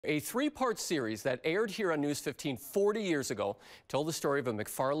A three-part series that aired here on News 15 40 years ago told the story of a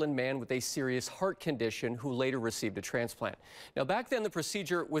McFarland man with a serious heart condition who later received a transplant. Now, back then, the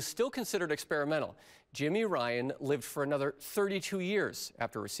procedure was still considered experimental. Jimmy Ryan lived for another 32 years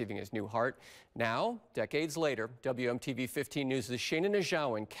after receiving his new heart. Now, decades later, WMTV 15 News' Shana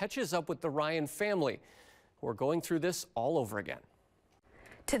Najawan catches up with the Ryan family, who are going through this all over again.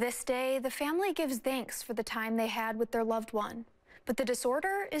 To this day, the family gives thanks for the time they had with their loved one. But the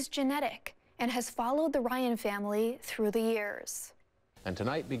disorder is genetic and has followed the Ryan family through the years. And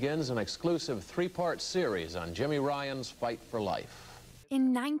tonight begins an exclusive three-part series on Jimmy Ryan's fight for life.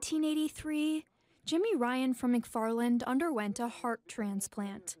 In 1983, Jimmy Ryan from McFarland underwent a heart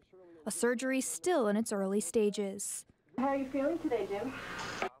transplant, a surgery still in its early stages. How are you feeling today, Jim?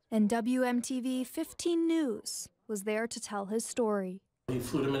 And WMTV 15 News was there to tell his story. He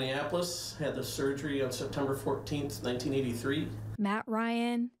flew to Minneapolis, had the surgery on September 14th, 1983. Matt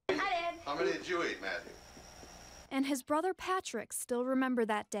Ryan. Hi, Dad. How many did you eat, Matthew? And his brother Patrick still remember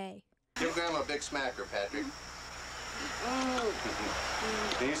that day. Give Grandma a big smacker, Patrick.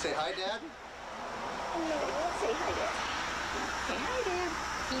 Can you say hi, Dad? No, say hi, Dad. Say hi, Dad.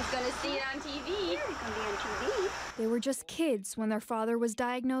 He's going to see it on TV. Yeah, he's going to be on TV. They were just kids when their father was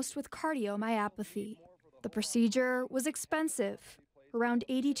diagnosed with cardiomyopathy. The procedure was expensive, around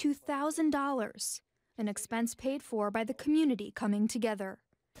 $82,000, an expense paid for by the community coming together.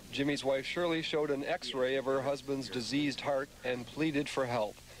 Jimmy's wife Shirley showed an x-ray of her husband's diseased heart and pleaded for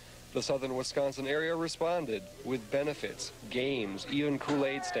help. The southern Wisconsin area responded with benefits, games, even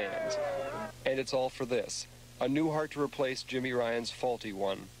Kool-Aid stands. And it's all for this, a new heart to replace Jimmy Ryan's faulty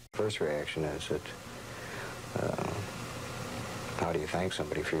one. First reaction is that, how do you thank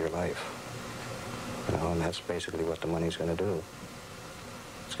somebody for your life? You know, and that's basically what the money's going to do.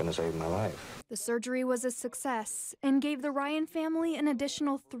 It's going to save my life. The surgery was a success and gave the Ryan family an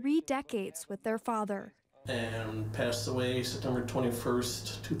additional 3 decades with their father. And passed away September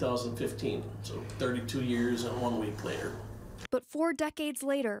 21st, 2015, so 32 years and 1 week later. But 4 decades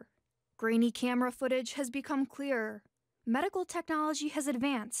later, grainy camera footage has become clearer. Medical technology has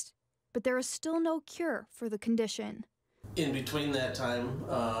advanced, but there is still no cure for the condition. In between that time,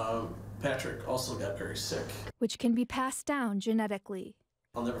 Patrick also got very sick. Which can be passed down genetically.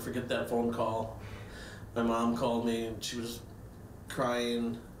 I'll never forget that phone call. My mom called me and she was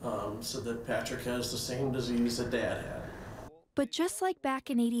crying, said that Patrick has the same disease that Dad had. But just like back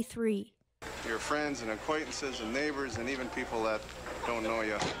in '83, Your friends and acquaintances and neighbors and even people that don't know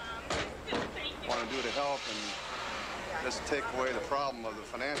you want to do to help and just take away the problem of the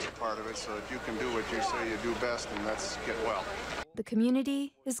financial part of it so that you can do what you say you do best, and that's get well. the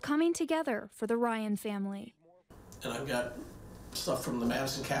community is coming together for the Ryan family. And I've got stuff from the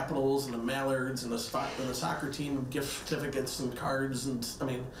Madison Capitals and the Mallards and the soccer team, gift certificates and cards and, I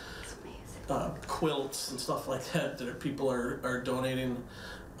mean, quilts and stuff like that that people are donating,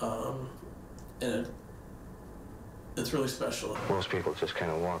 and it's really special. Most people just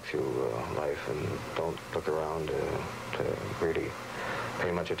kind of walk through life and don't look around to really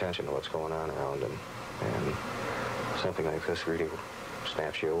pay much attention to what's going on around them. And something like this really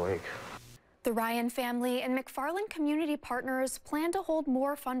snaps you awake. The Ryan family and McFarland community partners plan to hold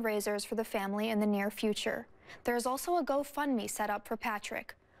more fundraisers for the family in the near future. There is also a GoFundMe set up for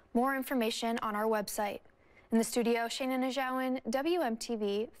Patrick. More information on our website. In the studio, Shana Najawan,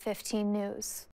 WMTV 15 News.